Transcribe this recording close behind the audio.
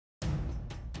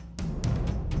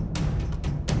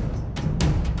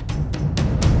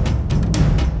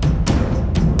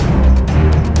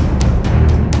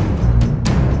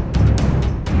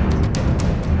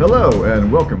Hello,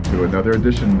 and welcome to another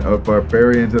edition of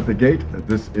Barbarians at the Gate.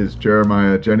 This is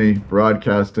Jeremiah Jenny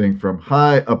broadcasting from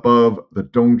high above the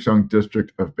Dongsheng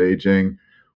district of Beijing.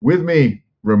 With me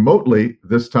remotely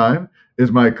this time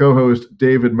is my co-host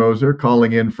David Moser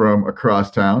calling in from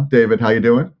across town. David, how you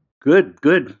doing? Good.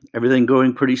 Everything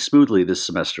going pretty smoothly this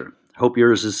semester. Hope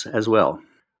yours is as well.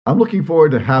 I'm looking forward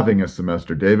to having a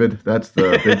semester, David. That's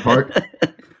the big part.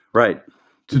 Right.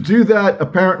 To do that,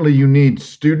 apparently you need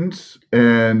students,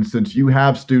 and since you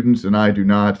have students and I do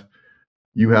not,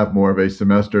 you have more of a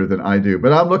semester than I do.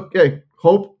 But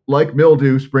hope like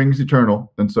mildew springs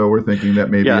eternal, and so we're thinking that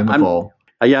maybe in the fall.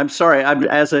 I'm sorry.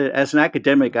 As an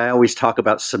academic, I always talk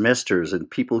about semesters, and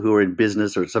people who are in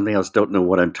business or something else don't know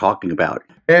what I'm talking about.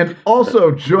 And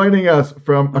also joining us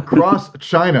from across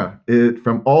China,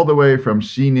 from all the way from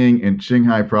Xining in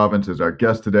Qinghai province, is our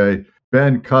guest today,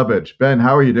 Ben Cubbage. Ben,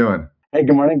 how are you doing? Hey,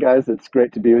 good morning, guys. It's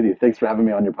great to be with you. Thanks for having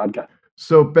me on your podcast.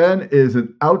 So Ben is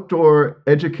an outdoor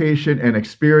education and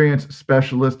experience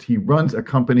specialist. He runs a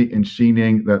company in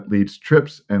Xining that leads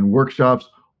trips and workshops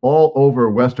all over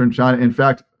Western China. In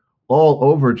fact, all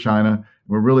over China.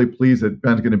 We're really pleased that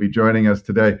Ben's going to be joining us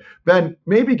today. Ben,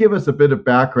 maybe give us a bit of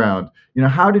background.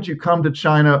 How did you come to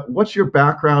China? What's your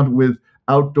background with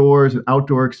outdoors and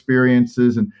outdoor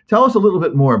experiences? And tell us a little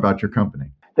bit more about your company.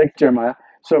 Thanks, Jeremiah.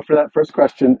 So for that first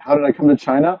question, how did I come to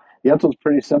China? The answer is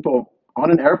pretty simple.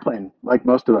 On an airplane, like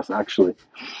most of us, actually.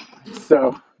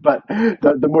 But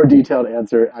the more detailed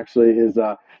answer actually is,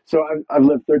 I've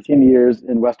lived 13 years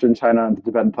in Western China on the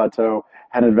Tibetan Plateau,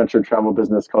 had an adventure travel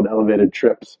business called Elevated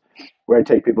Trips, where I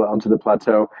take people out onto the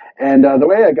plateau. And the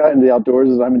way I got into the outdoors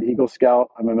is I'm an Eagle Scout.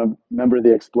 I'm a member of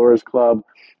the Explorers Club.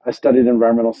 I studied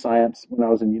environmental science when I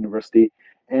was in university.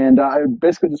 And I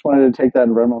basically just wanted to take that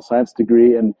environmental science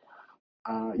degree and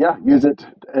use it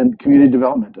in community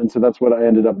development. And so that's what I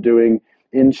ended up doing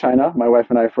in China. My wife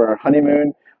and I, for our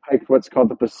honeymoon, hiked what's called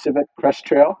the Pacific Crest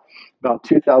Trail, about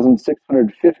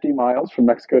 2,650 miles from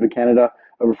Mexico to Canada,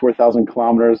 over 4,000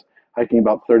 kilometers, hiking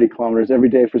about 30 kilometers every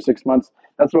day for 6 months.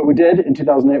 That's what we did in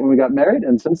 2008 when we got married.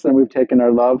 And since then, we've taken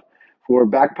our love for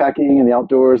backpacking and the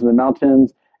outdoors and the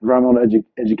mountains, environmental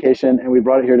education, and we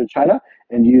brought it here to China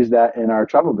and used that in our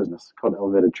travel business called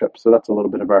Elevated Trips. So that's a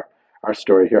little bit of our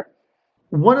story here.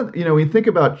 When you think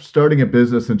about starting a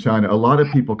business in China, a lot of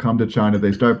people come to China,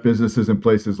 they start businesses in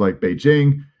places like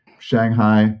Beijing,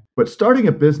 Shanghai, but starting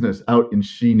a business out in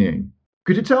Xining,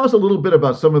 could you tell us a little bit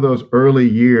about some of those early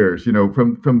years,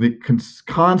 from the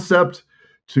concept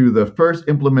to the first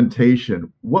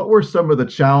implementation? What were some of the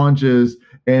challenges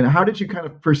and how did you kind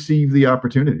of perceive the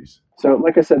opportunities? So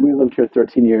like I said, we lived here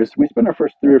 13 years. We spent our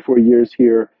first 3 or 4 years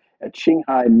here at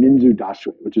Qinghai Minzu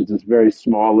Dashui, which is this very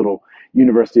small little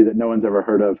university that no one's ever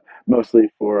heard of, mostly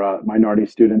for minority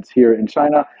students here in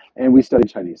China. And we studied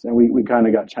Chinese, and we kind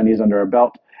of got Chinese under our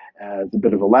belt as a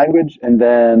bit of a language, and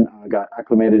then got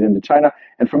acclimated into China.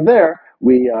 And from there,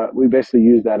 we basically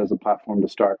used that as a platform to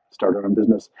start our own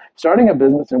business. Starting a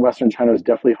business in Western China is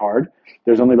definitely hard.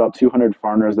 There's only about 200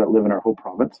 foreigners that live in our whole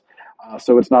province.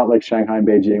 So it's not like Shanghai and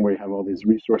Beijing where you have all these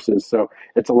resources. So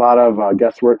it's a lot of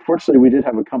guesswork. Fortunately, we did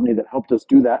have a company that helped us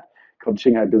do that called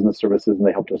Qinghai Business Services, and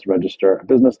they helped us register a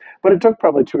business. But it took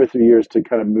probably 2 or 3 years to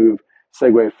kind of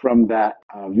segue from that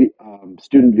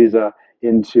student visa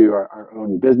into our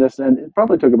own business. And it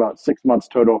probably took about 6 months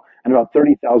total and about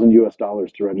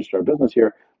 $30,000 to register our business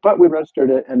here. But we registered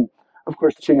it. And of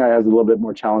course, Qinghai has a little bit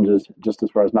more challenges just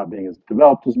as far as not being as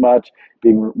developed as much,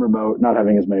 being remote, not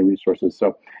having as many resources.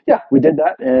 So yeah, we did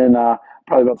that in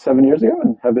probably about 7 years ago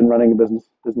and have been running a business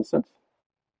since.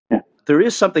 Yeah. There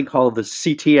is something called the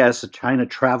CTS, a China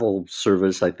Travel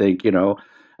Service, I think,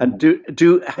 And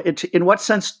in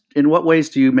what ways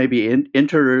do you maybe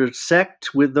intersect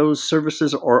with those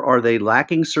services, or are they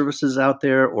lacking services out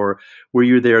there, or were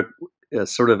you there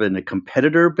sort of in a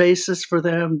competitor basis for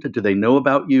them? Do they know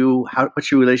about you? What's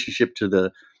your relationship to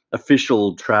the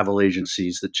official travel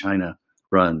agencies that China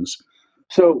runs?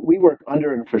 So we work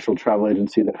under an official travel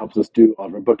agency that helps us do all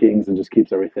of our bookings and just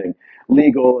keeps everything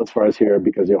legal as far as here,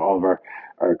 because all of our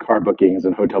car bookings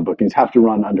and hotel bookings have to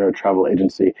run under a travel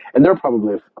agency, and they're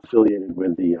probably affiliated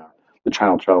with the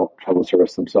China travel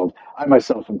service themselves. I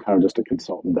myself am kind of just a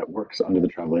consultant that works under the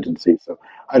travel agency, so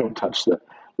I don't touch the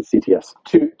CTS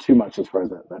too much as far as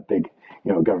that big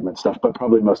government stuff. But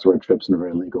probably most of our trips, in a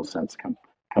very legal sense, come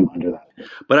under that.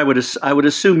 But I would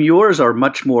assume yours are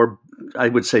much more, I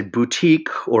would say, boutique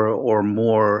or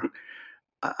more.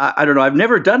 I don't know. I've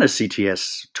never done a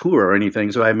CTS tour or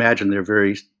anything, so I imagine they're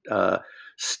very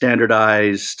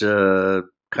standardized,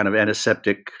 kind of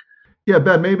antiseptic. Yeah,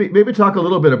 Ben, maybe talk a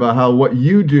little bit about how what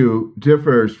you do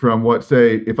differs from what,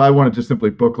 say, if I wanted to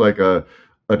simply book like a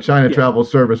a China Yeah, travel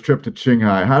service trip to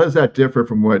Qinghai. How does that differ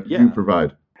from what you yeah,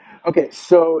 provide? Okay,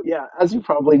 so yeah, as you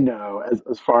probably know,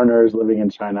 as foreigners living in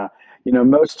China,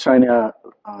 most China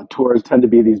tours tend to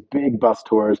be these big bus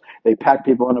tours. They pack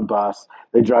people in a bus.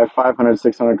 They drive 500,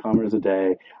 600 kilometers a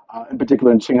day. In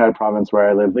particular, in Qinghai province where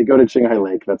I live, they go to Qinghai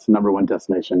Lake. That's the number one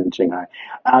destination in Qinghai.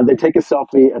 They take a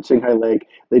selfie at Qinghai Lake.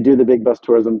 They do the big bus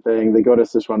tourism thing. They go to a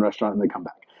Sichuan restaurant and they come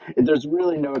back. There's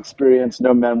really no experience,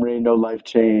 no memory, no life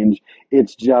change.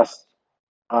 It's just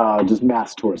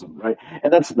mass tourism, right?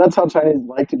 And that's how Chinese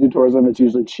like to do tourism. It's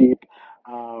usually cheap.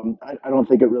 I don't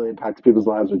think it really impacts people's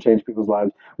lives or change people's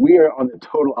lives. We are on the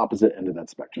total opposite end of that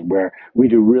spectrum, where we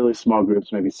do really small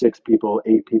groups, maybe 6 people,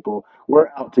 8 people. We're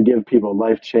out to give people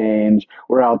life change.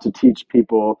 We're out to teach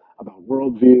people about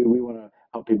worldview. We want to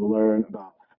help people learn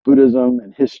about Buddhism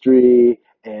and history.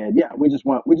 And yeah, we just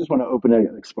want to open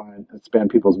and expand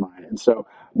people's mind. And so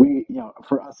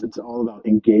for us, it's all about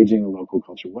engaging the local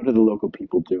culture. What are the local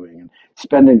people doing, and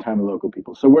spending time with local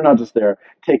people. So we're not just there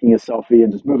taking a selfie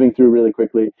and just moving through really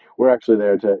quickly. We're actually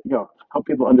there to help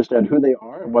people understand who they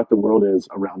are and what the world is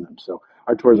around them. So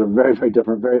our tours are very, very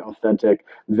different, very authentic,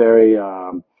 very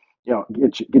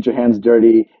get your hands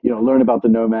dirty, learn about the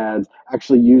nomads,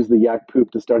 actually use the yak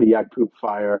poop to start a yak poop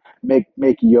fire, make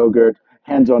yogurt,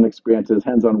 hands-on experiences,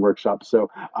 hands-on workshops. So,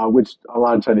 which a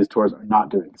lot of Chinese tours are not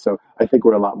doing. So, I think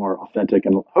we're a lot more authentic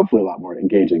and hopefully a lot more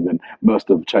engaging than most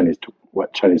of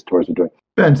what Chinese tours are doing.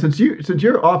 Ben, since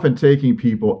you're often taking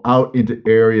people out into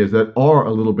areas that are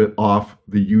a little bit off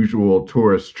the usual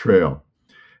tourist trail,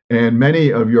 and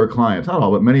many of your clients, not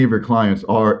all, but many of your clients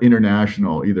are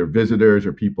international, either visitors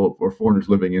or people or foreigners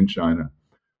living in China.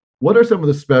 What are some of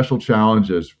the special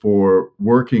challenges for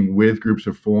working with groups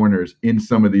of foreigners in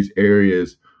some of these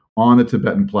areas on the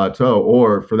Tibetan Plateau,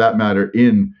 or for that matter,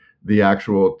 in the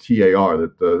actual TAR,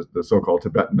 the so-called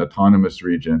Tibetan Autonomous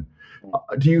Region?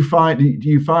 Do you find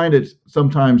it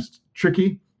sometimes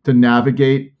tricky to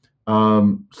navigate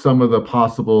some of the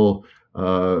possible,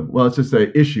 well, let's just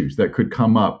say, issues that could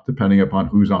come up depending upon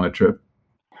who's on a trip?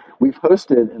 We've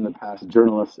hosted in the past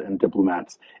journalists and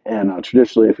diplomats, and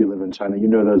traditionally, if you live in China,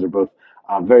 those are both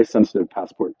very sensitive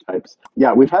passport types.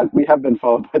 Yeah, we have been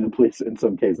followed by the police in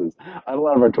some cases. A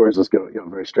lot of our tours just go,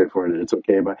 very straightforward, and it's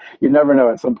okay. But you never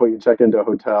know. At some point, you check into a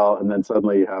hotel, and then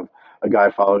suddenly you have a guy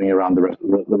following you around the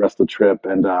rest of the trip,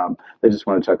 and they just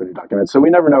want to check on your documents. So we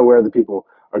never know where the people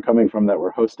are coming from that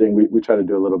we're hosting. We try to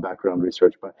do a little background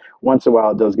research, but once in a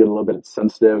while it does get a little bit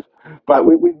sensitive. But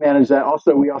we manage that.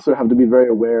 Also, we also have to be very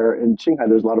aware. In Qinghai,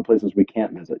 there's a lot of places we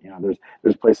can't visit.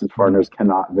 There's places foreigners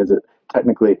cannot visit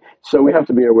technically. So we have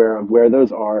to be aware of where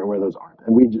those are and where those aren't.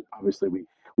 And obviously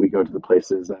we go to the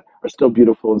places that are still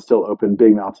beautiful and still open,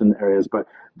 big mountain areas, but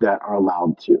that are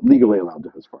legally allowed to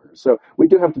host foreigners. So we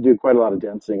do have to do quite a lot of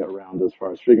dancing around as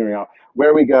far as figuring out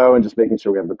where we go and just making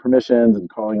sure we have the permissions and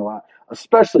calling a lot,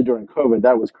 especially during COVID.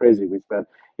 That was crazy. We spent,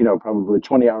 probably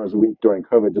 20 hours a week during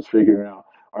COVID just figuring out,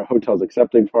 are hotels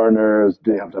accepting foreigners?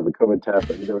 Do they have to have a COVID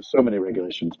test? I mean, there were so many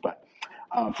regulations, but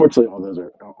fortunately, all those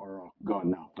are all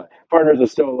gone now. But foreigners are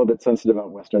still a little bit sensitive out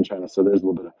in Western China, so there's a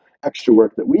little bit of extra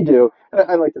work that we do. And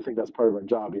I like to think that's part of our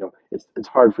job. It's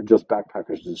hard for just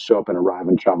backpackers to just show up and arrive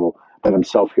and travel by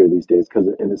themselves here these days because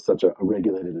it is such a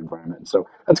regulated environment. So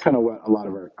that's kind of what a lot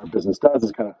of our business does,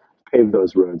 is kind of pave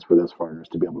those roads for those foreigners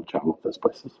to be able to travel to those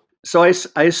places. So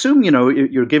I assume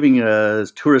you're giving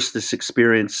tourists this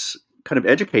experience, kind of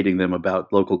educating them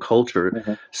about local culture.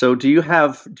 Mhm. So do you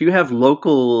have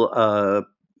local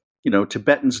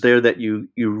Tibetans there that you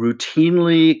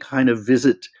routinely kind of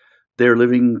visit their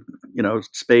living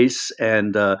space,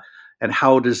 and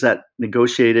how does that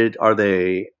negotiated? Are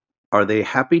they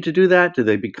happy to do that? Do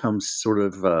they become sort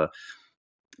of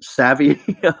savvy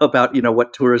about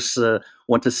what tourists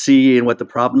want to see and what the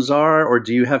problems are, or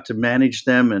do you have to manage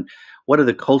them? And what are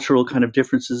the cultural kind of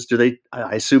differences? Do they?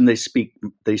 I assume they speak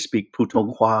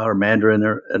Putonghua or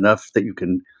Mandarin enough that you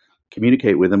can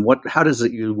communicate with them. How does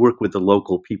it you work with the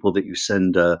local people that you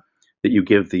send that you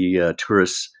give the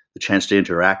tourists the chance to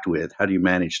interact with? How do you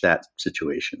manage that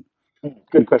situation?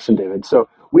 Good question, David. So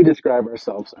we describe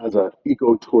ourselves as a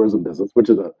ecotourism business, which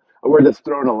is a word that's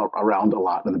thrown around a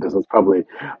lot in the business, probably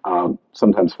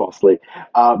sometimes falsely.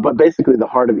 But basically, the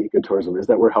heart of ecotourism is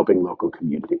that we're helping local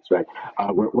communities, right?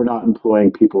 We're not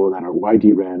employing people that are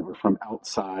YD-ren or from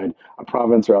outside a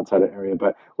province or outside an area,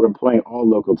 but we're employing all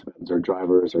local Tibetans. Our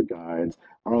drivers, our guides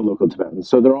are all local Tibetans.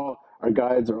 So our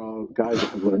guides are all guys that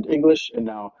have learned English and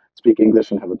now speak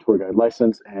English and have a tour guide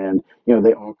license. And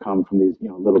they all come from these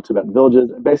little Tibetan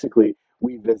villages. And basically,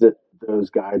 we visit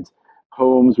those guides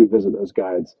homes. We visit those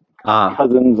guides' Ah,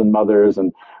 cousins and mothers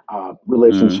and mm,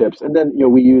 relationships. And then,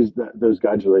 we use those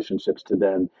guides' relationships to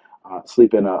then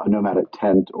sleep in a nomadic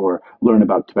tent or learn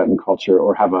about Tibetan culture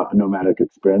or have a nomadic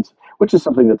experience, which is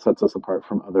something that sets us apart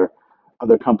from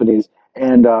other companies.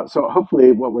 And so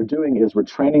hopefully what we're doing is we're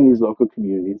training these local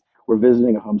communities. We're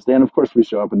visiting a homestay, and of course we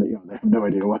show up, and they have no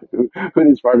idea who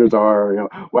these partners are, or,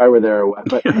 why we're there, or what.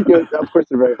 But of course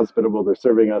they're very hospitable. They're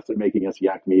serving us. They're making us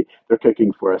yak meat. They're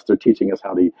cooking for us. They're teaching us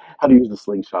how to use a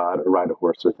slingshot or ride a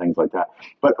horse or things like that.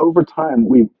 But over time,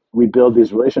 we build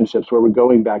these relationships where we're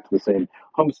going back to the same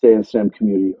homestay and same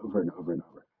community over and over and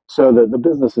over. So the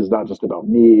business is not just about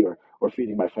me or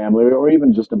feeding my family or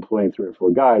even just employing 3 or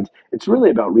 4 guides. It's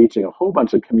really about reaching a whole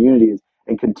bunch of communities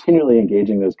and continually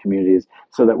engaging those communities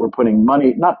so that we're putting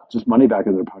money, not just money back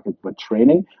in their pockets, but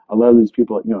training. A lot of these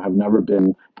people, have never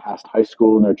been past high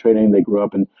school in their training. They grew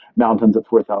up in mountains at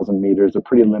 4,000 meters. They're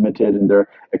pretty limited in their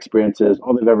experiences.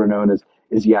 All they've ever known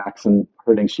is yaks and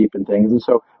herding sheep and things. And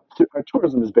so our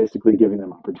tourism is basically giving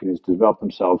them opportunities to develop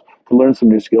themselves, to learn some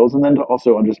new skills, and then to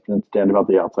also understand about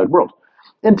the outside world.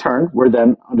 In turn, we're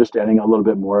then understanding a little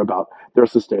bit more about their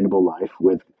sustainable life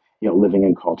with, living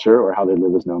in culture or how they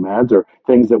live as nomads or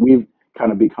things that we've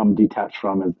kind of become detached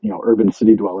from as, urban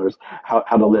city dwellers, how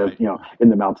to live, Right. in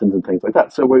the mountains and things like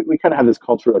that. So we kind of have this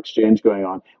cultural exchange going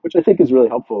on, which I think is really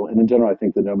helpful. And in general, I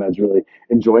think the nomads really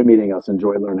enjoy meeting us,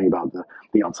 enjoy learning about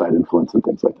the outside influence and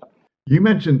things like that. You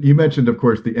mentioned, of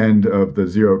course, the end of the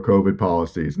zero COVID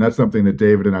policies, and that's something that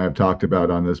David and I have talked about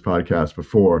on this podcast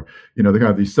before. The kind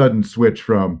of the sudden switch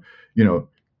from, you know,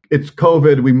 it's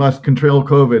COVID, we must control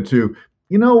COVID to,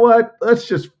 you know what, let's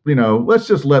just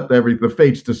let the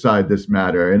fates decide this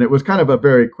matter. And it was kind of a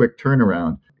very quick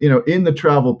turnaround. In the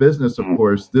travel business, of Mhm.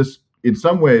 course, this in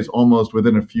some ways almost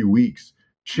within a few weeks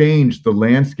changed the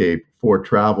landscape for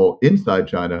travel inside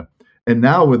China. And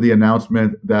now, with the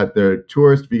announcement that their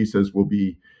tourist visas will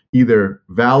be either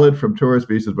valid from tourist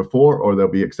visas before, or they'll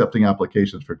be accepting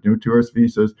applications for new tourist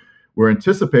visas, we're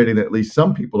anticipating that at least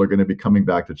some people are going to be coming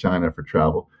back to China for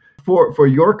travel. For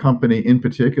your company in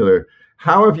particular,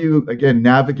 how have you again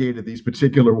navigated these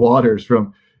particular waters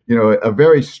from a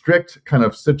very strict kind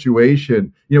of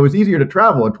situation? It was easier to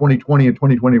travel in 2020 and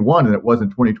 2021 than it was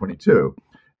in 2022,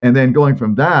 and then going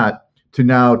from that to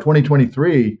now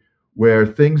 2023 where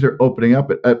things are opening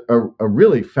up at a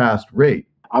really fast rate.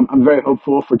 I'm very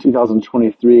hopeful for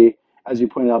 2023. As you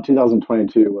pointed out,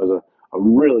 2022 was a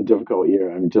really difficult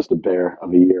year. I mean, just a bear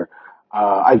of a year.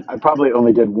 I probably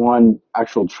only did one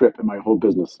actual trip in my whole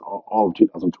business, all of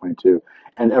 2022.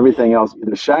 And everything else,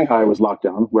 either Shanghai was locked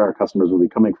down, where our customers would be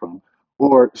coming from,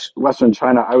 or Western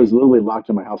China. I was literally locked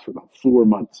in my house for about 4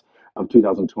 months of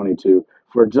 2022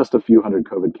 for just a few hundred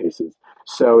COVID cases.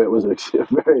 So it was a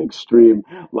very extreme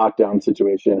lockdown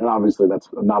situation. And obviously, that's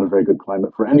not a very good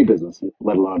climate for any business,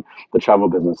 let alone the travel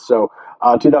business. So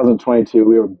 2022,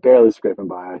 we were barely scraping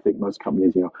by. I think most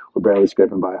companies, were barely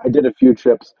scraping by. I did a few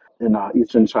trips in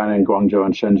Eastern China, in Guangzhou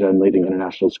and Shenzhen, leading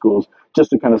international schools,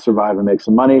 just to kind of survive and make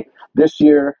some money. This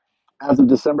year, as of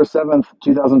December 7th,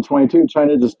 2022,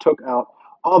 China just took out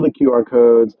all the QR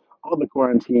codes, all the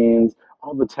quarantines,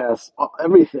 all the tests,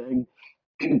 everything.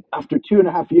 After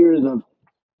 2.5 years of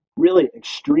really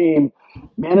extreme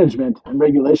management and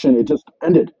regulation, it just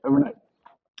ended overnight.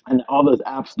 And all those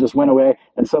apps just went away,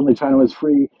 and suddenly China was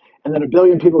free. And then a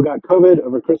billion people got COVID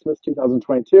over Christmas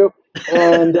 2022,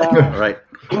 and right.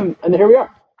 and here we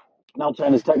are. Now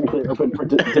China's technically open for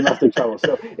domestic travel.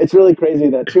 So it's really crazy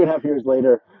that 2.5 years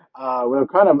later, we're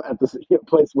kind of at this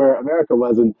place where America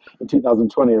was in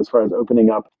 2020 as far as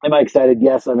opening up. Am I excited?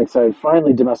 Yes, I'm excited.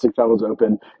 Finally, domestic travel is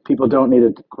open. People don't need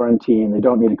a quarantine. They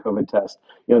don't need a COVID test.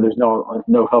 There's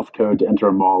no health code to enter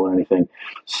a mall or anything.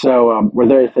 So we're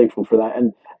very thankful for that.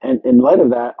 And in light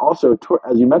of that, also,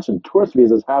 as you mentioned, tourist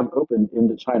visas have opened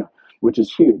into China, which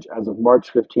is huge. As of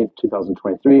March 15th,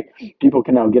 2023, people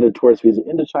can now get a tourist visa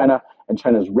into China, and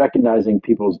China is recognizing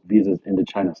people's visas into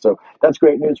China. So that's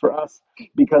great news for us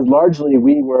because largely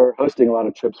we were hosting a lot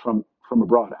of trips from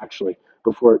abroad, actually.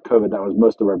 Before COVID, that was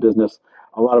most of our business.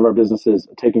 A lot of our businesses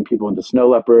taking people into snow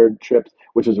leopard trips,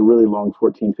 which is a really long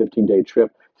 14, 15-day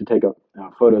trip to take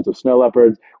photos of snow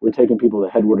leopards. We're taking people to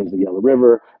headwaters of the Yellow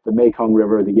River, the Mekong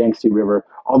River, the Yangtze River.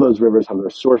 All those rivers have their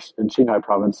source in Qinghai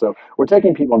province. So we're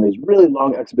taking people on these really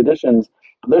long expeditions.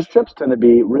 Those trips tend to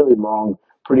be really long,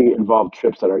 pretty involved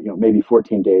trips that are, maybe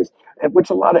 14 days, which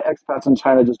a lot of expats in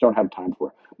China just don't have time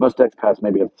for. Most expats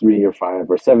maybe have 3 or 5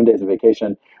 or 7 days of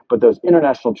vacation, but those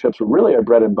international trips are really our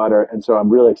bread and butter. And so I'm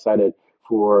really excited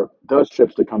for those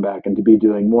trips to come back and to be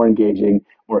doing more engaging,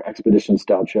 more expedition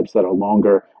style trips that are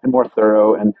longer and more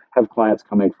thorough and have clients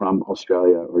coming from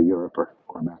Australia or Europe or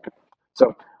America.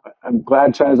 So I'm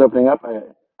glad China's opening up.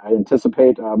 I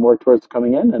anticipate more tourists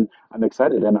coming in, and I'm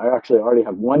excited. And I actually already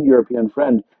have one European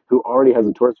friend who already has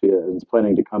a tourist visa and is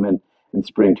planning to come in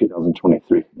spring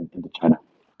 2023 into China.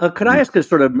 Could I ask a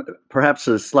sort of perhaps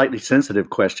a slightly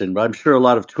sensitive question? But I'm sure a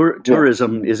lot of Yeah.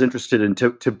 tourism is interested in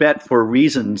Tibet for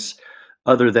reasons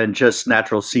other than just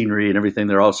natural scenery and everything.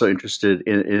 They're also interested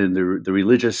in the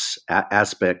religious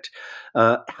aspect.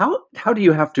 How do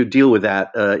you have to deal with that?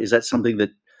 Is that something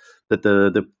that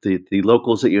the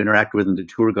locals that you interact with and the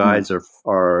tour Mm. guides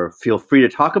are feel free to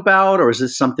talk about, or is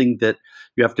this something that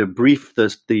you have to brief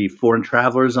the foreign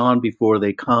travelers on before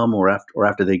they come or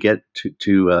after they get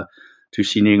to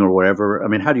Xining or wherever? I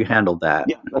mean, how do you handle that?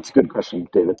 Yeah, that's a good question,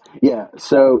 David. Yeah,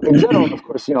 so in general, of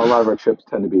course, a lot of our trips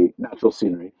tend to be natural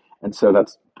scenery, and so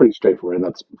that's pretty straightforward, and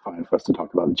that's fine for us to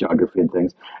talk about the geography and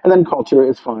things. And then culture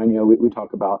is fine. We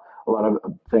talk about a lot of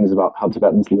things about how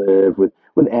Tibetans live with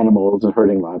animals and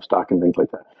herding livestock and things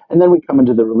like that. And then we come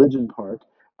into the religion part,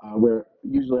 where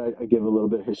usually I give a little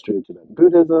bit of history of Tibetan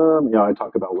Buddhism. I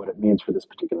talk about what it means for this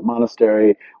particular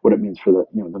monastery, what it means for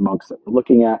the monks that we're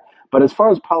looking at. But as far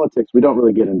as politics, we don't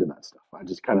really get into that stuff. I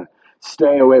just kind of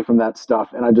stay away from that stuff,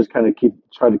 and I just kind of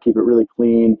try to keep it really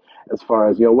clean as far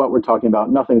as what we're talking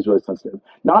about. Nothing's really sensitive,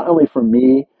 not only for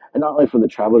me and not only for the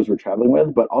travelers we're traveling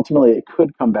with, but ultimately it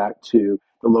could come back to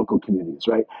the local communities,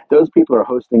 right? Those people are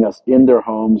hosting us in their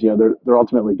homes. They're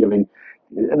ultimately giving,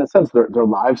 in a sense, their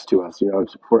lives to us.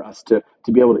 For us to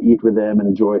be able to eat with them and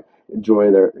enjoy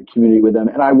their community with them.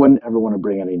 And I wouldn't ever want to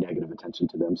bring any negative attention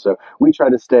to them. So we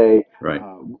try to stay. Right.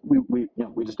 We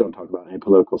just don't talk about any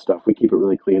political stuff. We keep it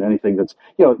really clean. Anything that's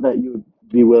that you would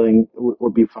be willing or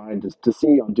be fine to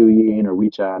see on Douyin or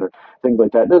WeChat or things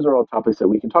like that. Those are all topics that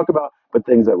we can talk about, but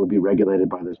things that would be regulated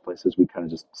by those places, we kind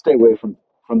of just stay away from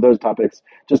those topics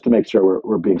just to make sure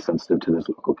we're being sensitive to those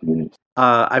local communities.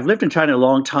 I've lived in China a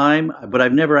long time, but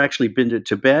I've never actually been to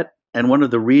Tibet. And one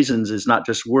of the reasons is not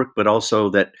just work, but also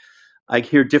that I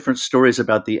hear different stories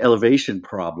about the elevation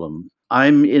problem.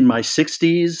 I'm in my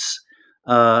 60s.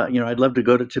 I'd love to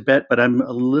go to Tibet, but I'm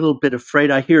a little bit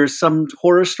afraid. I hear some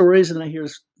horror stories, and I hear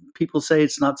people say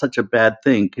it's not such a bad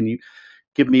thing. Can you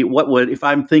give me if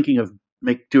I'm thinking of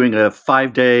doing a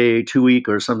 5-day, 2-week,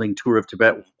 or something tour of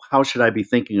Tibet? How should I be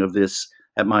thinking of this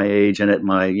at my age and at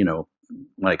my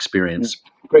experience?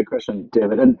 Great question,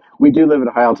 David. And we do live at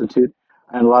a high altitude,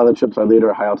 and a lot of the trips I lead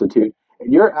are high altitude.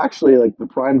 And you're actually like the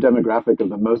prime demographic of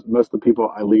the most of the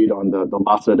people I lead on the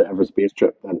Lhasa to Everest base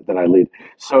trip that I lead.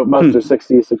 So most are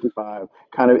 60, 65,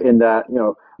 kind of in that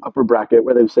upper bracket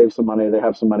where they've saved some money, they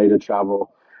have some money to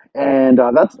travel, and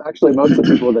that's actually most of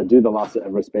the people that do the Lhasa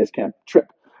Everest base camp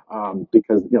trip,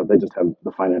 because they just have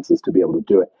the finances to be able to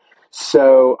do it.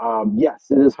 So yes,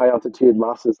 it is high altitude.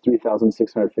 Lhasa is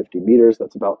 3,650 meters.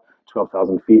 That's about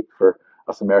 12,000 feet for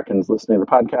us Americans listening to the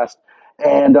podcast.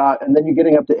 And then you're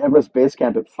getting up to Everest Base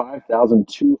Camp at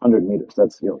 5,200 meters.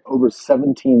 That's over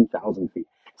 17,000 feet.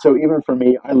 So even for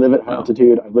me, I live at high Wow.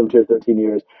 altitude. I've lived here 13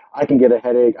 years. I can get a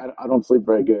headache. I don't sleep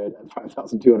very good at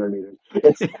 5,200 meters.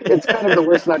 It's kind of the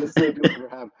worst night of sleep you'll ever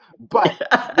have. But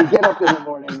you get up in the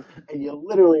morning and you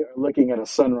literally are looking at a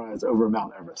sunrise over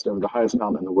Mount Everest, over the highest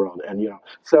mountain in the world. And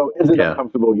so is it Yeah.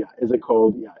 uncomfortable? Yeah. Is it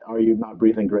cold? Yeah. Are you not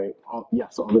breathing great?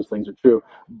 Yes, all those things are true.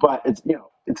 But it's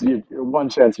it's your one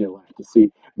chance in your life to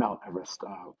see Mount Everest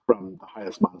from the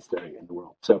highest monastery in the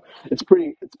world. So it's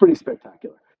pretty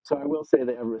spectacular. So I will say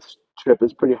the Everest trip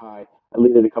is pretty high. I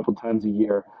lead it a couple times a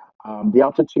year. The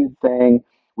altitude thing,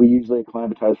 we usually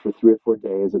acclimatize for 3 or 4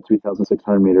 days at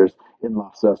 3,600 meters in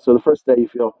Lhasa. So the first day you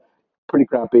feel pretty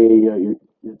crappy.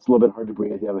 It's a little bit hard to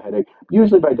breathe. You have a headache.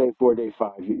 Usually by day 4, day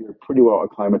 5, you're pretty well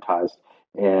acclimatized,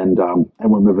 and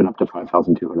we're moving up to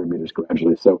 5,200 meters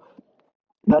gradually. So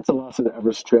that's a loss of the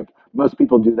Everest trip. Most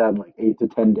people do that in like 8 to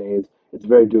 10 days. It's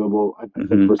very doable. I think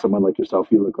for Hmm. someone like yourself,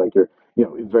 you look like you're,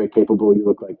 very capable. You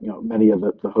look like, many of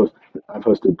the hosts. I've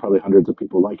hosted probably hundreds of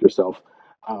people like yourself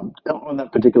on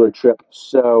that particular trip.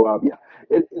 So yeah,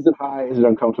 is it high? Is it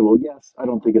uncomfortable? Yes. I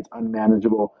don't think it's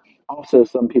unmanageable. Also,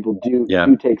 some people do Yeah.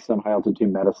 take some high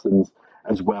altitude medicines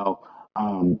as well.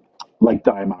 Like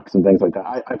Diamox and things like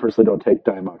that. I personally don't take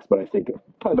Diamox, but I think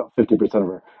probably about 50%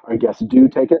 of our guests do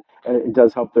take it, and it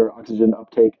does help their oxygen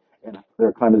uptake and their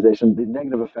acclimatization. The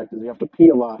negative effect is you have to pee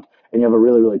a lot, and you have a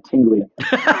really, really tingly,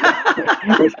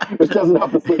 which doesn't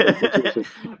help the sleeping situation.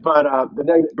 But the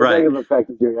Right. negative effect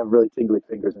is you have really tingly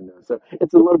fingers and nose. So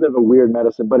it's a little bit of a weird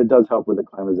medicine, but it does help with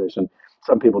acclimatization.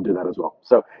 Some people do that as well.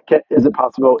 So is it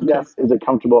possible? Okay. Yes. Is it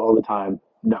comfortable all the time?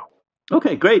 No.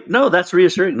 Okay, great. No, that's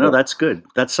reassuring. No, Yeah. that's good.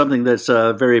 That's something that's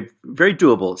very, very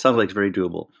doable. It sounds like it's very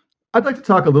doable. I'd like to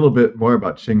talk a little bit more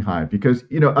about Qinghai because,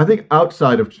 I think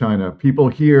outside of China, people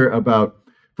hear about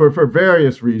for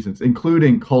various reasons,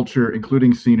 including culture,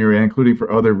 including scenery, and including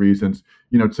for other reasons,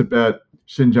 Tibet,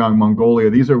 Xinjiang, Mongolia.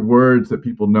 These are words that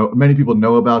people know, many people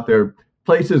know about. They're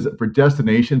places for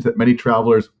destinations that many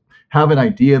travelers have an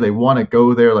idea they want to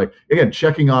go there. Like again,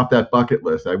 checking off that bucket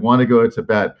list. I want to go to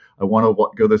Tibet. I want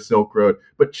to go the Silk Road.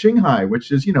 But Qinghai,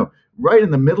 which is, right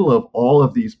in the middle of all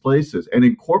of these places and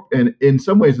in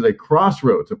some ways at a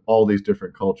crossroads of all these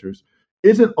different cultures,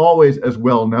 isn't always as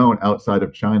well known outside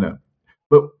of China.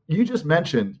 But you just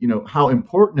mentioned, how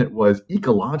important it was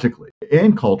ecologically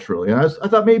and culturally. And I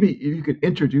thought maybe you could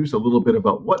introduce a little bit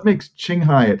about what makes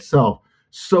Qinghai itself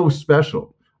so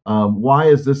special. Why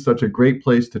is this such a great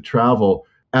place to travel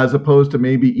as opposed to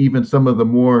maybe even some of the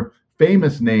more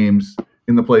famous names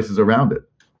in the places around it?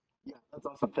 Yeah, that's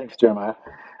awesome. Thanks, Jeremiah.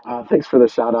 Thanks for the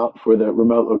shout out for the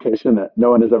remote location that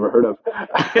no one has ever heard of.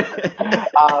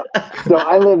 uh, so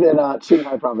I live in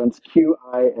Qinghai province,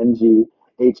 Qinghai.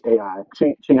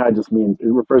 Qinghai just means it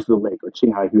refers to the lake or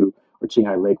Qinghai or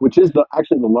Qinghai Lake, which is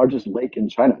actually the largest lake in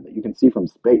China that you can see from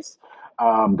space.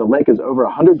 The lake is over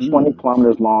 120 Hmm.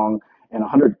 kilometers long and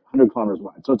 100 kilometers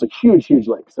wide. So it's a huge, huge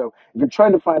lake. So if you're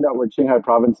trying to find out where Qinghai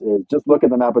province is, just look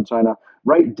at the map of China,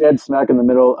 right dead smack in the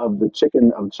middle of the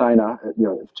chicken of China.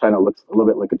 If China looks a little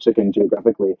bit like a chicken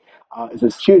geographically, is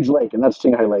this huge lake, and that's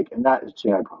Qinghai Lake, and that is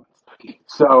Qinghai province.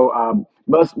 So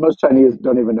most Chinese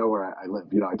don't even know where I live.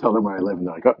 I tell them where I live, and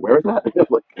they're like, oh, "Where is that?"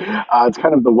 Like, it's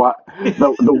kind of the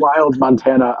wild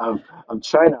Montana of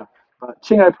China. But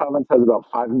Qinghai province has about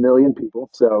 5 million people.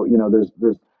 So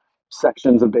there's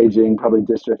sections of Beijing, probably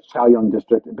districts. Chaoyang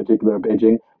district in particular of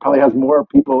Beijing probably has more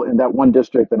people in that one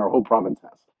district than our whole province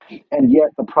has. And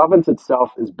yet the province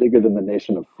itself is bigger than the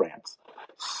nation of France.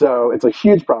 So it's a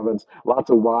huge province, lots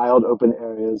of wild open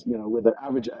areas, with an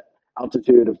average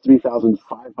altitude of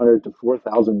 3,500 to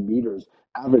 4,000 meters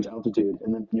average altitude.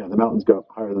 And then, the mountains go up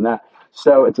higher than that.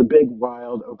 So it's a big,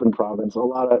 wild, open province, a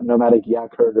lot of nomadic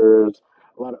yak herders,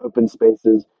 a lot of open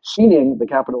spaces. Xining, the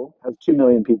capital, has 2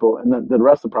 million people, and then the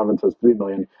rest of the province has 3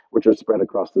 million, which are spread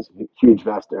across this huge,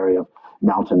 vast area of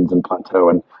mountains and plateau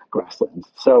and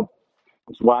grasslands. So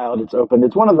it's wild. It's open.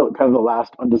 It's one of the kind of the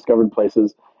last undiscovered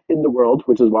places in the world,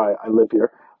 which is why I live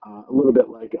here. A little bit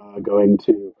like going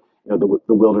to the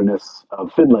wilderness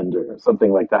of Finland or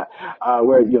something like that,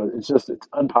 where it's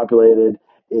unpopulated.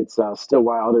 It's still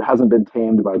wild. It hasn't been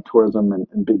tamed by tourism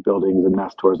and big buildings and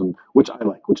mass tourism, which I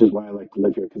like, which is why I like to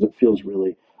live here because it feels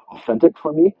really authentic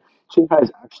for me. Qinghai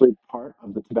is actually part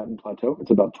of the Tibetan Plateau.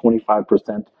 It's about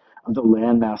 25% of the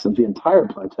landmass of the entire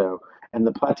plateau, and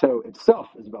the plateau itself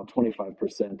is about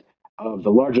 25% of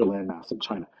the larger landmass of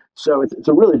China. So it's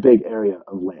a really big area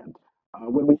of land.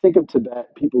 When we think of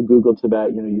Tibet, people Google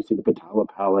Tibet, you see the Potala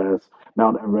Palace,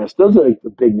 Mount Everest. Those are like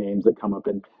the big names that come up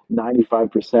in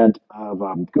 95%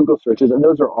 of Google searches, and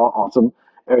those are all awesome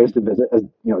areas to visit, as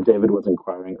David was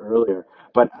inquiring earlier.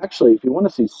 But actually, if you want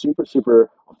to see super,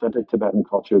 super authentic Tibetan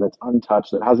culture that's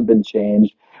untouched, that hasn't been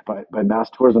changed by mass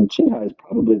tourism, Qinghai is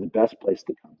probably the best place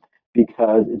to come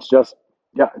because it's just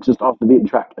off the beaten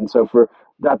track. And so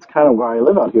that's kind of why I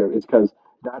live out here is because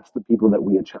that's the people that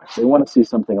we attract. They want to see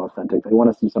something authentic. They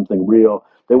want to see something real.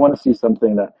 They want to see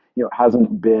something that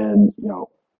hasn't been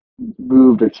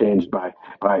moved or changed by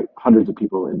hundreds of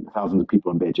people and thousands of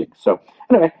people in Beijing. So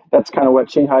anyway, that's kind of what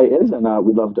Shanghai is, and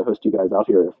we'd love to host you guys out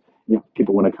here if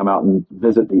people want to come out and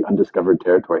visit the undiscovered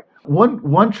territory.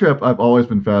 One trip I've always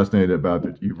been fascinated about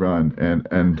that you run and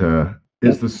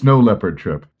is the snow leopard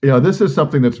trip. This is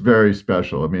something that's very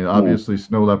special. I mean, obviously,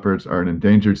 snow leopards are an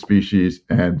endangered species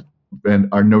and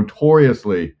are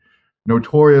notoriously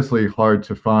hard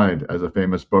to find, as a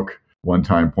famous book one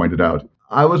time pointed out.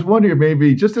 I was wondering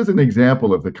maybe just as an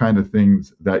example of the kind of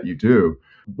things that you do,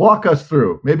 walk us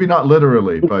through, maybe not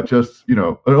literally, but just, an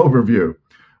overview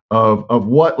of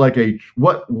what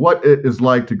it is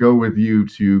like to go with you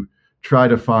to try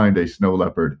to find a snow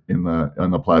leopard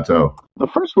on the plateau. The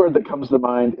first word that comes to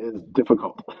mind is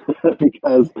difficult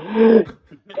because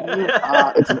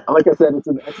it's like I said, it's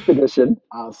an expedition,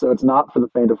 so it's not for the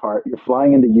faint of heart. You're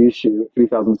flying into Yushu,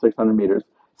 3,600 meters,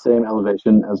 same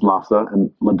elevation as Lhasa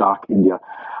and Ladakh, India.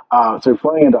 So you're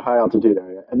flying into high altitude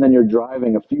area, and then you're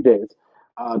driving a few days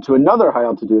to another high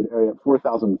altitude area at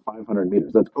 4,500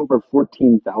 meters. That's over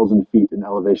 14,000 feet in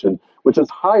elevation, which is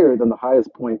higher than the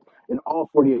highest point in all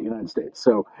 48 United States.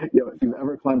 So, if you've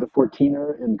ever climbed a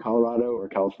 14er in Colorado or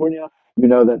California, you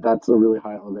know that that's a really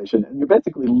high elevation. And you're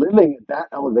basically living at that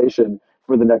elevation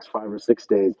for the next 5 or 6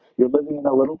 days. You're living in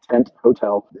a little tent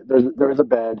hotel. There is a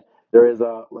bed. There is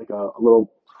a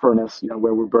little furnace,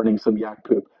 where we're burning some yak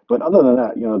poop. But other than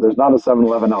that, there's not a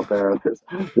 7-Eleven out there.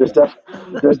 There's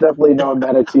definitely no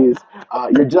amenities.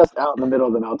 You're just out in the middle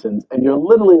of the mountains, and you're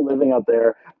literally living out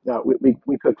there.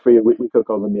 We cook for you. We cook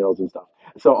all the meals and stuff.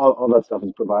 So all that stuff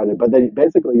is provided. But then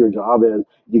basically your job is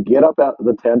you get up out of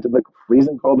the tent in the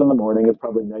freezing cold in the morning. It's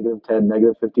probably -10,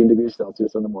 -15 degrees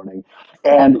Celsius in the morning.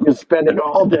 And you're spending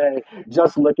all day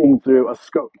just looking through a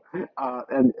scope.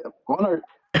 And on our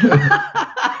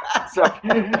so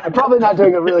I'm probably not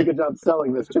doing a really good job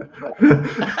selling this trip, but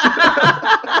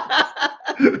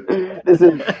this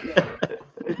is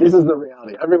this is the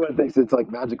reality. Everyone thinks it's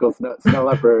like magical snow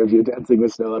leopards. You're dancing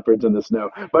with snow leopards in the snow,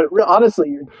 but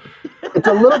honestly, it's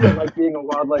a little bit like being a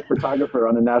wildlife photographer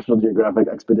on a National Geographic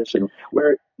expedition,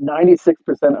 where 96%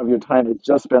 of your time is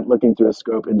just spent looking through a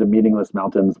scope into meaningless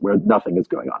mountains where nothing is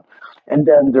going on, and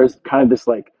then there's kind of this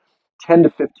like 10 to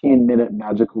 15 minute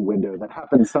magical window that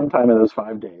happens sometime in those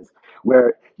 5 days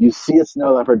where you see a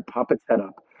snow leopard pop its head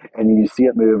up and you see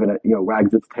it move and it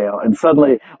wags its tail, and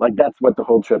suddenly like that's what the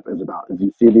whole trip is about, is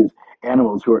you see these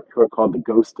animals who are called the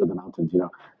ghosts of the mountains.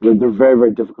 They're very,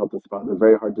 very difficult to spot. They're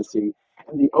very hard to see,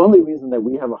 and the only reason that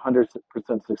we have a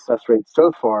 100% success rate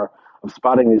so far of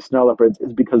spotting these snow leopards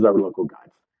is because of our local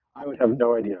guides. I would have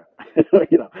no idea,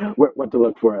 what to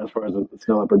look for as far as a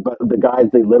snow leopard. But the guides,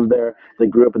 they live there. They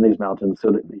grew up in these mountains, so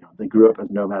that they grew up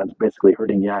as nomads, basically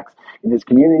herding yaks in these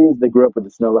communities. They grew up with the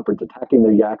snow leopards attacking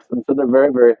their yaks, and so they're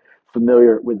very, very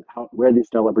familiar with where these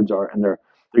snow leopards are and their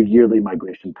yearly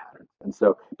migration patterns. And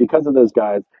so, because of those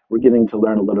guides, we're getting to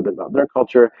learn a little bit about their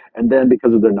culture, and then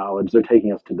because of their knowledge, they're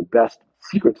taking us to the best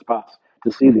secret spots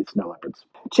to see these snow leopards.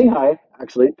 Qinghai,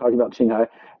 actually, talking about Qinghai,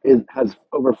 has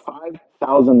over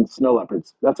 5,000 snow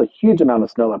leopards. That's a huge amount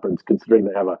of snow leopards, considering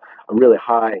they have a really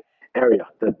high area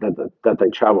that they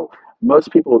travel.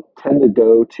 Most people tend to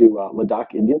go to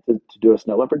Ladakh, India, to do a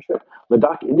snow leopard trip.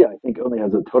 Ladakh, India, I think, only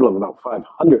has a total of about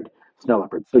 500 snow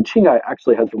leopards. So Qinghai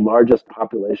actually has the largest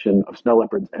population of snow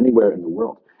leopards anywhere in the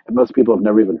world, and most people have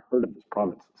never even heard of this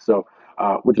province. So,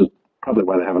 which is probably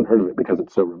why they haven't heard of it, because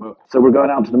it's so remote. So we're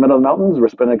going out to the middle of the mountains. We're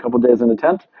spending a couple of days in a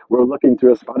tent. We're looking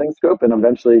through a spotting scope, and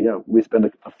eventually, we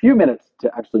spend a few minutes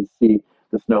to actually see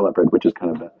the snow leopard, which is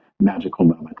kind of the magical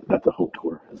moment that the whole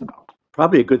tour is about.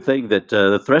 Probably a good thing that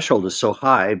the threshold is so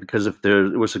high, because if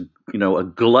there was a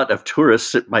glut of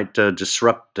tourists, it might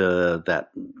disrupt that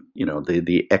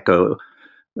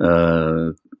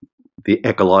the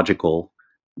ecological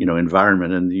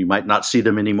environment, and you might not see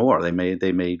them anymore.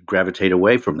 They may gravitate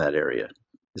away from that area.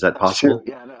 Is that possible? Sure.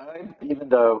 Yeah, even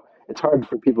though it's hard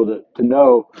for people to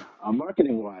know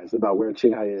marketing wise about where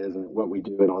Qinghai is and what we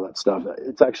do and all that stuff,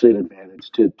 it's actually an advantage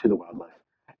to the wildlife.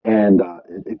 And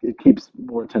it keeps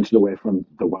more attention away from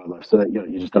the wildlife, so that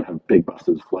you just don't have big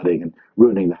buses flooding and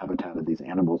ruining the habitat of these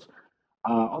animals.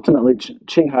 Ultimately,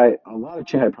 Qinghai, a lot of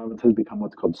Qinghai province has become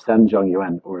what's called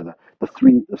Sanjiangyuan, or the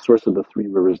source of the Three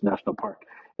Rivers National Park.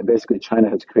 And basically, China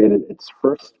has created its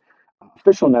first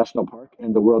official national park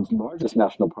and the world's largest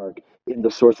national park in the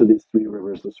source of these three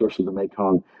rivers, the source of the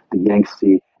Mekong, the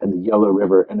Yangtze, and the Yellow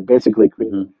River, and it basically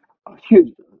created a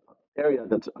huge area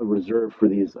that's a reserve for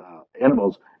these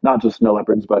animals, not just snow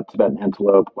leopards, but Tibetan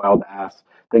antelope, wild ass,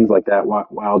 things like that,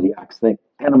 wild yaks,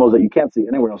 animals that you can't see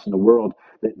anywhere else in the world.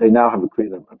 They now have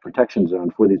created a protection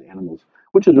zone for these animals,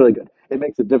 which is really good. It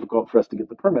makes it difficult for us to get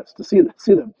the permits to see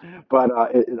them, but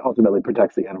it ultimately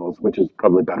protects the animals, which is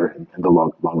probably better in the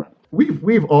long run.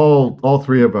 We've all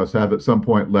three of us have at some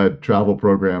point led travel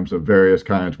programs of various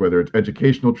kinds, whether it's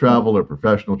educational travel or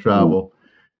professional travel,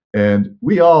 and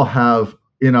we all have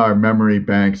in our memory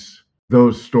banks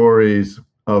those stories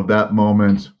of that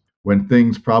moment when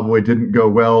things probably didn't go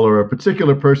well, or a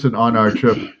particular person on our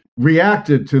trip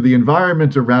reacted to the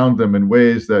environment around them in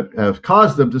ways that have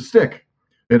caused them to stick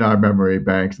in our memory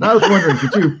banks. And I was wondering,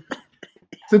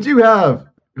 since you have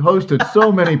hosted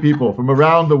so many people from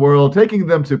around the world, taking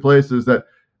them to places that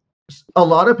a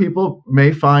lot of people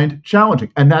may find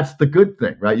challenging, and that's the good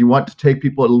thing, right? You want to take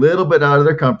people a little bit out of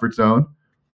their comfort zone.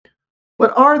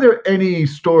 But are there any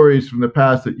stories from the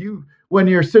past that when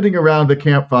you're sitting around the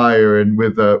campfire and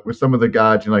with some of the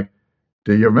guides, you're like,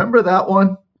 do you remember that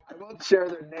one? I won't share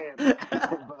their name,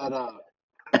 but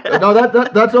no,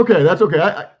 that's okay. That's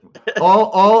okay.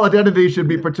 All identity should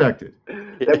be protected.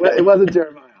 It wasn't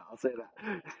Jeremiah. I'll say that.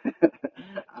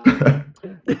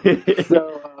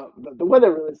 the one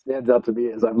that really stands out to me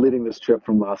is I'm leading this trip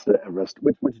from Lhasa to Everest,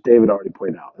 which David already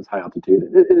pointed out is high altitude.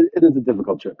 It is a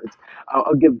difficult trip.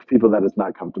 I'll give people that it's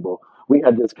not comfortable. We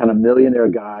had this kind of millionaire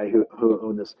guy who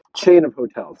owned this chain of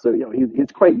hotels. So,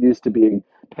 he's quite used to being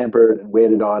pampered and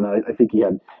waited on. I think he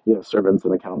had, servants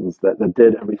and accountants that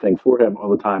did everything for him all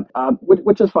the time,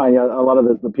 which is fine. Yeah, a lot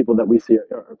of the people that we see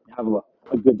have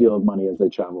a good deal of money as they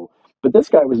travel. But this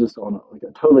guy was just on like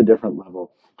a totally different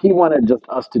level. He wanted just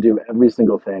us to do every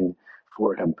single thing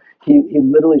for him. He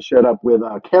literally showed up with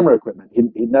camera equipment.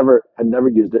 He never had never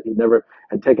used it. He never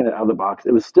had taken it out of the box.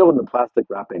 It was still in the plastic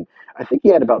wrapping. I think he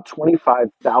had about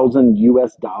 25,000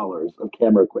 US dollars of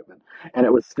camera equipment, and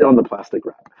it was still in the plastic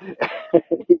wrap.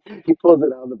 he pulls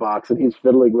it out of the box and he's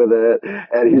fiddling with it,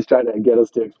 and he's trying to get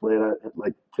us to explain it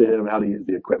like to him how to use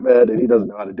the equipment, and he doesn't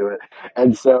know how to do it.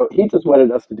 And so he just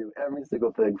wanted us to do every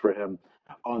single thing for him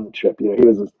on the trip. He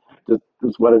was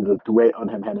just wanted to wait on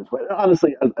him hand and foot.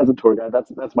 Honestly, as a tour guide,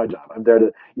 that's my job. I'm there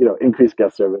to increase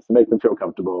guest service, make them feel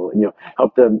comfortable, and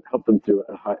help them through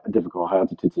a difficult high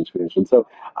altitude situation. So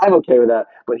I'm okay with that.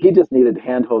 But he just needed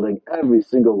hand holding every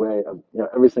single way of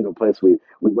every single place we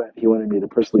went. He wanted me to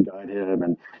personally guide him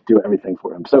and do everything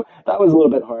for him. So that was a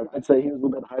little bit hard. I'd say he was a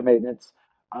little bit high maintenance.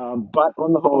 But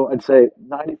on the whole, I'd say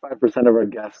 95% of our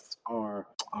guests are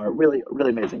really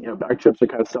really amazing. Our trips are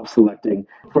kind of self-selecting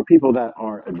for people that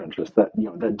are adventurous, that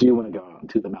do want to go out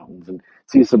into the mountains and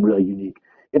see some really unique,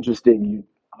 interesting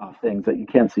things that you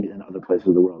can't see in other places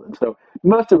of the world. And so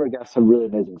most of our guests have really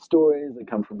amazing stories. They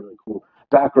come from really cool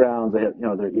backgrounds. They have,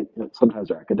 sometimes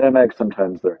they're academics,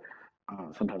 sometimes they're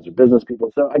business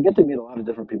people. So I get to meet a lot of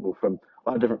different people from a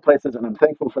lot of different places, and I'm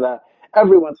thankful for that.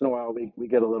 Every once in a while, we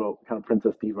get a little kind of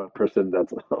Princess Diva person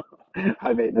that's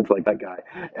high maintenance like that guy.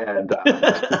 And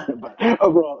but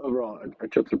overall, our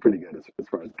trips are pretty good as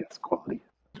far as guest quality.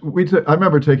 I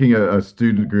remember taking a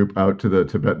student group out to the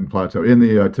Tibetan Plateau in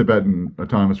the Tibetan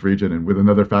Autonomous Region, and with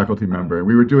another faculty member, and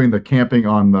we were doing the camping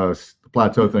on the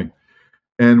plateau thing.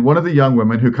 And one of the young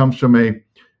women who comes from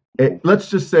let's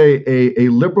just say a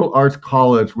liberal arts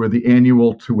college where the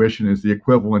annual tuition is the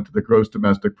equivalent to the gross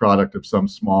domestic product of some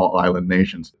small island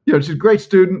nations. She's a great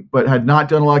student, but had not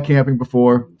done a lot of camping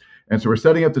before. And so we're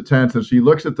setting up the tents, and she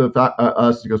looks at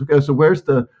us. She goes, "Okay, so where's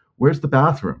the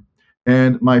bathroom?"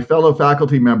 And my fellow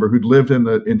faculty member who'd lived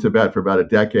in Tibet for about a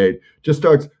decade just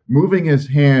starts moving his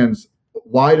hands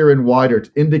wider and wider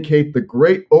to indicate the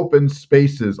great open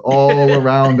spaces all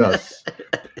around us.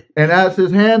 And as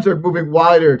his hands are moving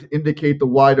wider to indicate the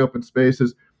wide open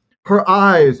spaces, her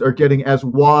eyes are getting as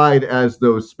wide as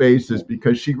those spaces,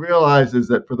 because she realizes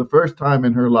that for the first time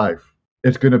in her life,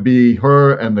 it's going to be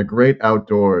her and the great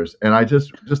outdoors. And I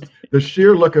just the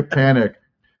sheer look of panic.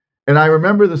 And I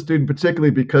remember the student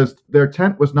particularly because their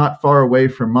tent was not far away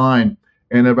from mine.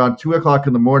 And at about 2 o'clock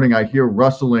in the morning, I hear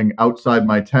rustling outside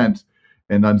my tent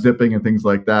and unzipping and things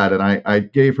like that. And I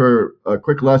gave her a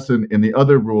quick lesson in the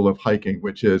other rule of hiking,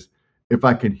 which is, if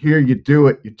I can hear you do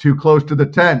it, you're too close to the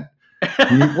tent.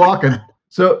 Keep walking.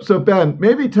 So Ben,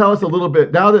 maybe tell us a little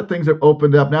bit, now that things have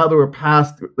opened up, now that we're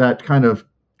past that kind of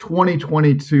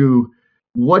 2022,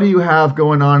 what do you have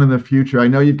going on in the future? I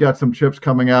know you've got some trips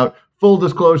coming out. Full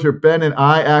disclosure, Ben and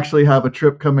I actually have a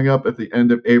trip coming up at the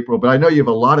end of April, but I know you have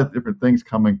a lot of different things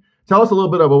coming. Tell us a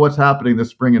little bit about what's happening this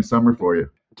spring and summer for you.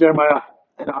 Jeremiah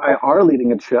and I are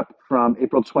leading a trip from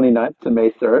April 29th to May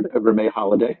 3rd over May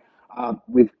holiday.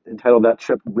 We've entitled that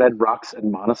trip Red Rocks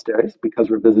and Monasteries, because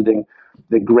we're visiting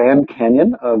the Grand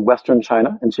Canyon of Western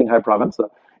China in Qinghai province, an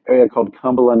area called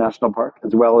Kambala National Park,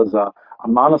 as well as a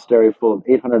monastery full of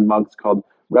 800 monks called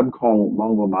Rebkong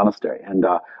Longbo Monastery. And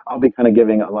I'll be kind of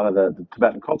giving a lot of the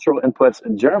Tibetan cultural inputs,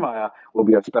 and Jeremiah will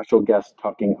be our special guest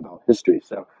talking about history.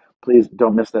 So please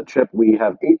don't miss that trip. We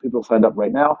have 8 people signed up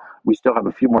right now. We still have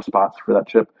a few more spots for that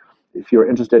trip. If you're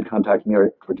interested, contact me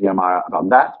or Jeremiah about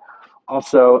that.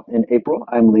 Also, in April,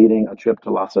 I'm leading a trip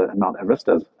to Lhasa and Mount Everest,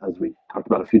 as we talked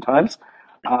about a few times.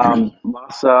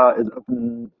 Lhasa is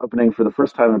opening for the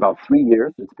first time in about 3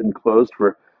 years. It's been closed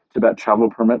for Tibet travel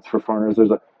permits for foreigners.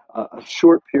 There's a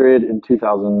short period in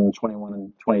 2021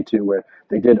 and 22 where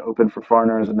they did open for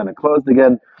foreigners, and then it closed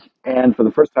again. And for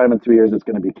the first time in 3 years, it's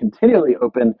going to be continually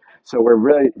open. So we're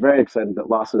really very excited that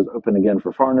Lhasa is open again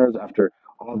for foreigners after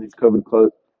all these COVID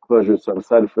closures. So I'm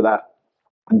excited for that.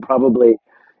 And probably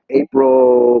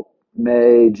April,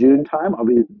 May, June time, I'll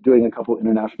be doing a couple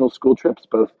international school trips,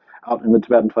 both out in the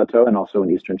Tibetan Plateau and also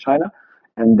in Eastern China.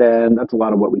 And then that's a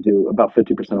lot of what we do. About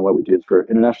 50% of what we do is for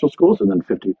international schools, and then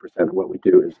 50% of what we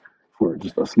do is for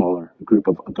just a smaller group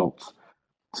of adults.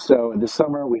 So this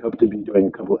summer, we hope to be doing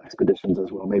a couple of expeditions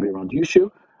as well, maybe around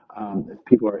Yushu. If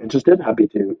people are interested, happy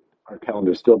to our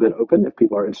calendar is still a bit open. If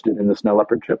people are interested in the snow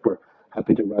leopard trip, we're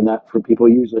happy to run that for people.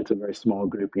 Usually it's a very small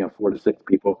group, 4 to 6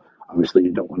 people. Obviously,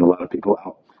 you don't want a lot of people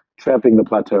out tramping the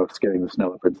plateau, scaring the snow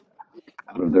leopards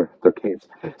out of their caves.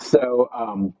 So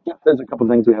yeah, there's a couple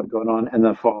of things we have going on, and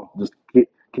the fall just keep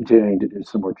continuing to do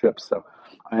some more trips. So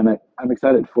I'm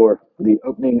excited for the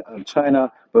opening of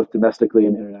China, both domestically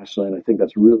and internationally, and I think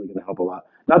that's really going to help a lot.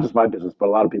 Not just my business, but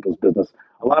a lot of people's business.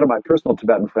 A lot of my personal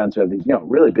Tibetan friends who have these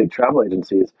really big travel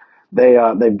agencies,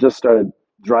 they've just started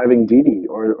driving Didi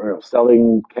or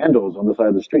selling candles on the side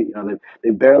of the street. They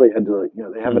barely had to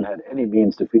they haven't had any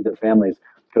means to feed their families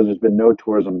because there's been no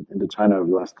tourism into China over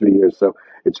the last 3 years. So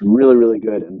it's really, really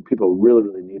good, and people really,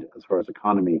 really need it as far as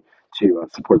economy to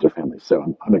support their families.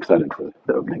 So I'm excited for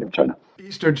the opening of China.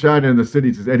 Eastern China and the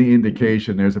cities is any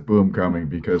indication there's a boom coming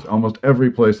because almost every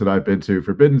place that I've been to,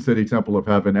 Forbidden City, Temple of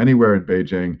Heaven, anywhere in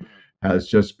Beijing, has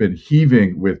just been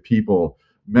heaving with people,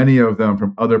 many of them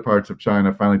from other parts of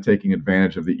China, finally taking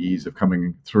advantage of the ease of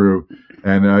coming through.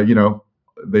 And,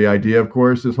 the idea, of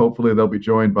course, is hopefully they'll be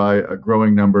joined by a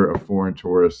growing number of foreign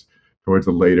tourists towards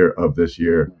the later of this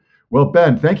year. Well,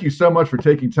 Ben, thank you so much for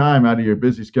taking time out of your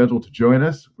busy schedule to join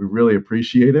us. We really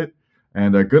appreciate it.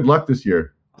 And good luck this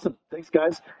year. Awesome. Thanks,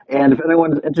 guys. And if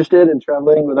anyone's interested in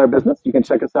traveling with our business, you can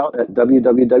check us out at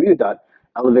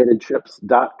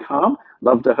www.elevatedtrips.com.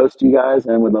 Love to host you guys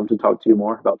and would love to talk to you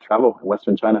more about travel in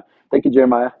Western China. Thank you,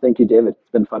 Jeremiah. Thank you, David.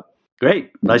 It's been fun.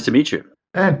 Great. Nice to meet you.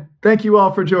 And thank you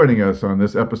all for joining us on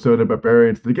this episode of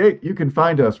Barbarians to the Gate. You can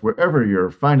find us wherever your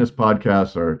finest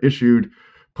podcasts are issued,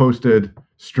 posted,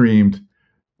 streamed.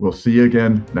 We'll see you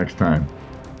again next time.